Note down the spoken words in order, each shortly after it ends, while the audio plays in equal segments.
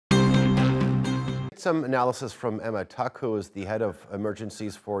some analysis from Emma Tuck, who is the head of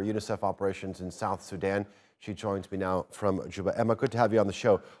emergencies for Unicef operations in South Sudan. She joins me now from Juba. Emma, good to have you on the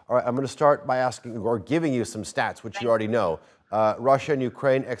show. All right, I'm going to start by asking or giving you some stats, which you already know. Russia and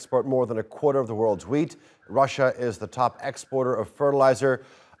Ukraine export more than a quarter of the world's wheat. Russia is the top exporter of fertilizer.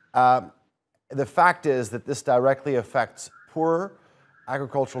 The fact is that this directly affects poorer,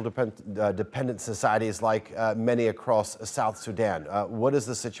 agricultural dependent societies like many across South Sudan. What is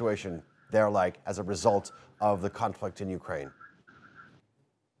the situation there like as a result of the conflict in Ukraine?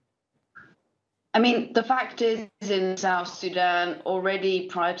 I mean, the fact is, in South Sudan, already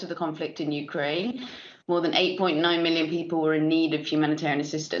prior to the conflict in Ukraine, more than 8.9 million people were in need of humanitarian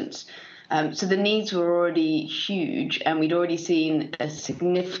assistance. So the needs were already huge, and we'd already seen a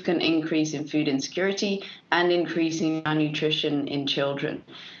significant increase in food insecurity and increasing malnutrition in children.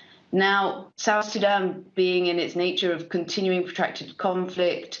 Now, South Sudan, being in its nature of continuing protracted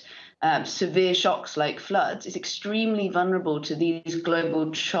conflict, severe shocks like floods, is extremely vulnerable to these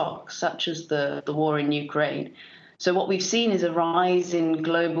global shocks, such as the war in Ukraine. So what we've seen is a rise in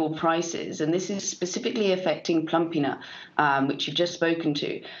global prices, and this is specifically affecting plum peanut, which you've just spoken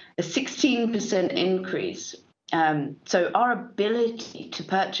to, a 16% increase. So our ability to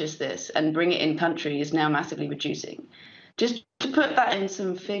purchase this and bring it in country is now massively reducing. Just to put that in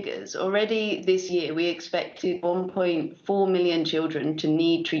some figures, already this year we expected 1.4 million children to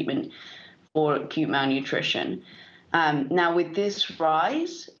need treatment for acute malnutrition. Now, with this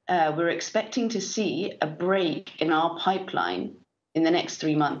rise, we're expecting to see a break in our pipeline in the next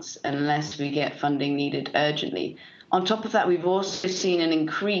 3 months unless we get funding needed urgently. On top of that, we've also seen an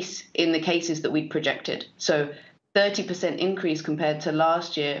increase in the cases that we'd projected. So 30% increase compared to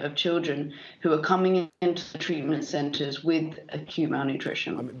last year of children who are coming into the treatment centers with acute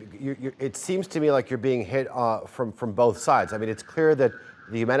malnutrition. I mean, it seems to me like you're being hit from both sides. I mean, it's clear that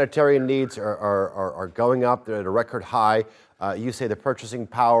the humanitarian needs are going up. They're at a record high. You say the purchasing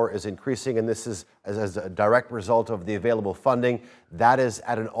power is increasing, and this is as a direct result of the available funding. That is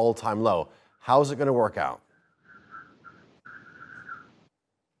at an all-time low. How is it going to work out?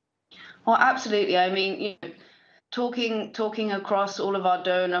 Well, absolutely. I mean, talking across all of our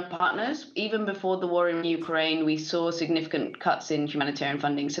donor partners, even before the war in Ukraine, we saw significant cuts in humanitarian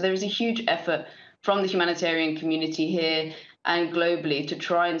funding. So there is a huge effort from the humanitarian community here and globally to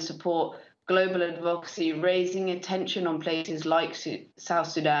try and support global advocacy, raising attention on places like South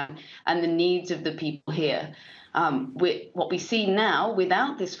Sudan and the needs of the people here. What we see now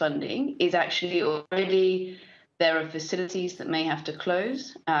without this funding is actually already there are facilities that may have to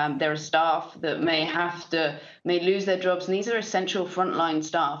close. There are staff that may lose their jobs. And these are essential frontline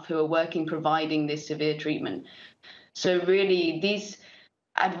staff who are working, providing this severe treatment. So really, these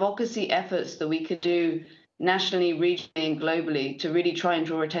advocacy efforts that we could do nationally, regionally, and globally to really try and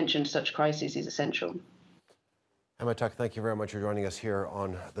draw attention to such crises is essential. Emma Tuck, thank you very much for joining us here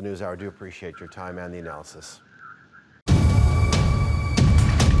on the NewsHour. I do appreciate your time and the analysis.